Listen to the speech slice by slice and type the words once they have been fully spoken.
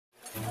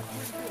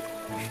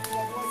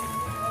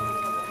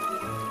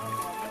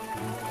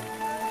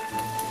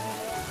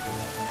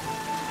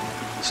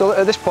So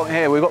at this point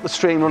here, we've got the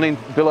stream running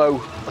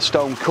below a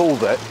stone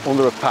culvert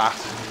under a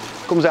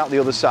path, comes out the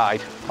other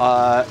side,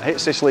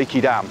 hits this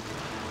leaky dam,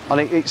 and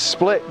it's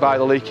split by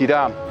the leaky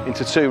dam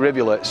into two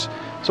rivulets.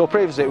 So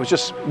previously it was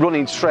just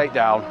running straight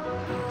down,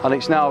 and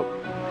it's now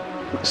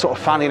sort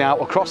of fanning out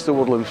across the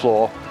woodland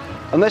floor,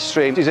 and this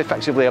stream is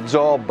effectively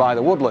absorbed by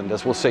the woodland,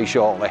 as we'll see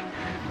shortly.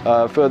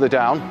 Further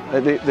down,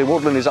 the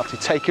woodland is actually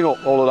taking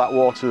up all of that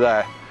water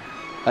there,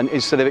 and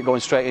instead of it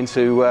going straight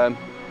into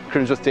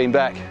Crimsworth Dean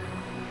Beck.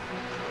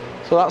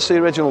 So that's the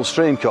original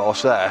stream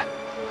course there.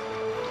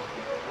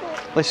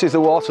 This is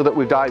the water that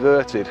we've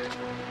diverted,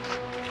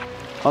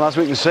 and as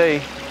we can see,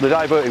 the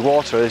diverted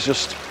water is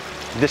just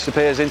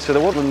disappears into the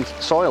woodland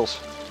soils.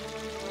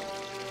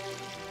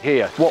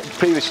 Here, what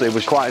previously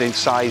was quite an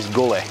incised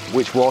gully,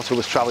 which water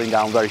was travelling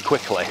down very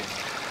quickly,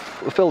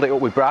 we filled it up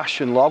with brash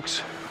and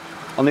logs,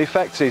 and the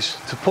effect is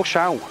to push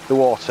out the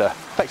water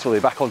effectively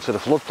back onto the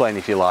floodplain,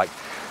 if you like.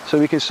 So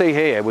we can see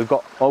here we've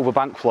got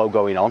overbank flow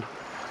going on,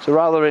 so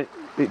rather than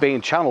it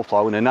being channel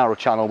flow in a narrow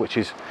channel which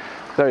is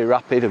very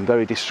rapid and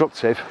very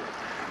destructive,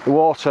 the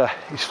water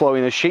is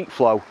flowing as sheet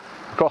flow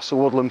across the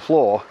woodland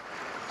floor,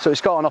 so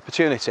it's got an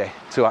opportunity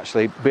to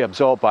actually be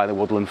absorbed by the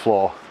woodland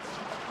floor.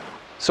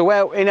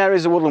 So in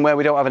areas of woodland where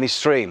we don't have any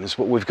streams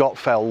but we've got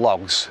fell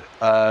logs,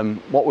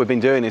 what we've been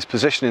doing is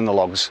positioning the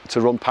logs to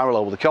run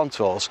parallel with the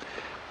contours,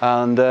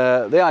 and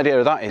the idea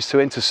of that is to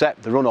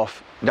intercept the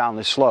runoff down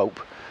this slope.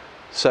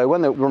 So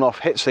when the runoff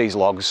hits these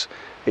logs,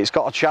 it's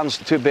got a chance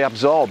to be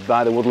absorbed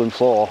by the woodland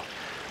floor,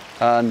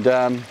 and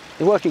they're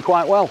working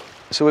quite well.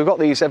 So we've got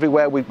these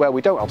everywhere where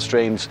we don't have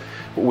streams,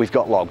 but we've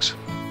got logs.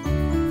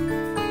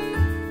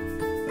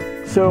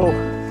 So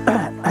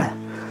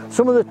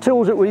some of the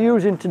tools that we're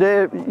using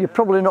today, you've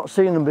probably not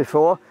seen them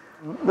before.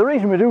 The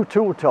reason we do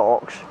tool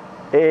talks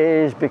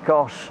is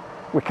because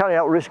we carry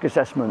out risk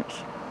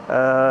assessments.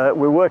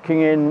 We're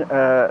working in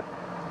a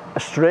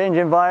strange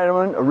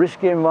environment, a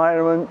risky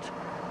environment,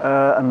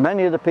 and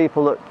many of the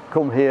people that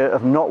come here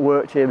have not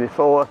worked here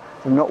before,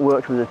 have not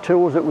worked with the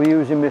tools that we're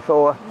using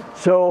before.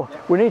 So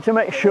we need to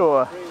make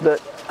sure that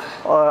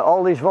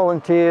all these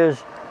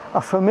volunteers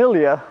are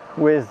familiar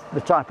with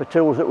the type of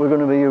tools that we're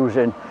going to be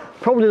using.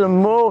 Probably the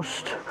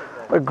most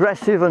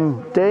aggressive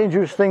and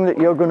dangerous thing that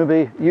you're going to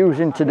be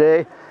using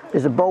today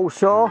is a bow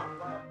saw,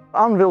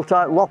 anvil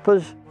type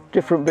loppers,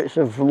 different bits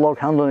of log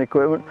handling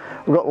equipment.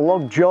 We've got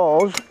log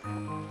jaws.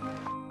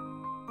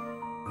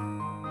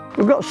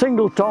 We've got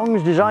single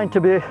tongs designed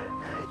to be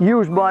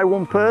used by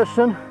one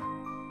person,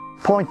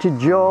 pointed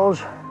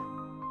jaws,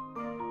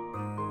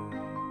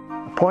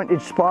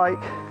 pointed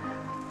spike,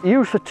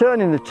 used for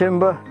turning the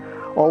timber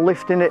or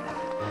lifting it,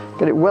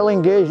 get it well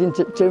engaged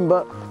into the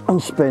timber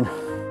and spin.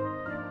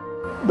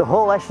 The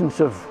whole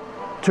essence of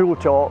tool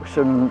talks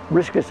and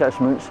risk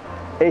assessments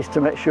is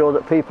to make sure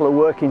that people are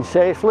working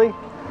safely,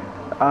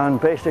 and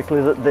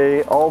basically that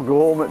they all go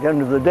home at the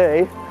end of the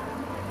day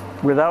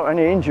without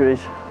any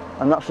injuries,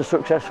 and that's a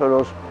success for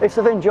us. If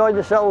they've enjoyed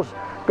themselves,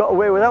 got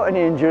away without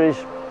any injuries,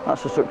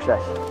 that's a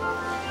success.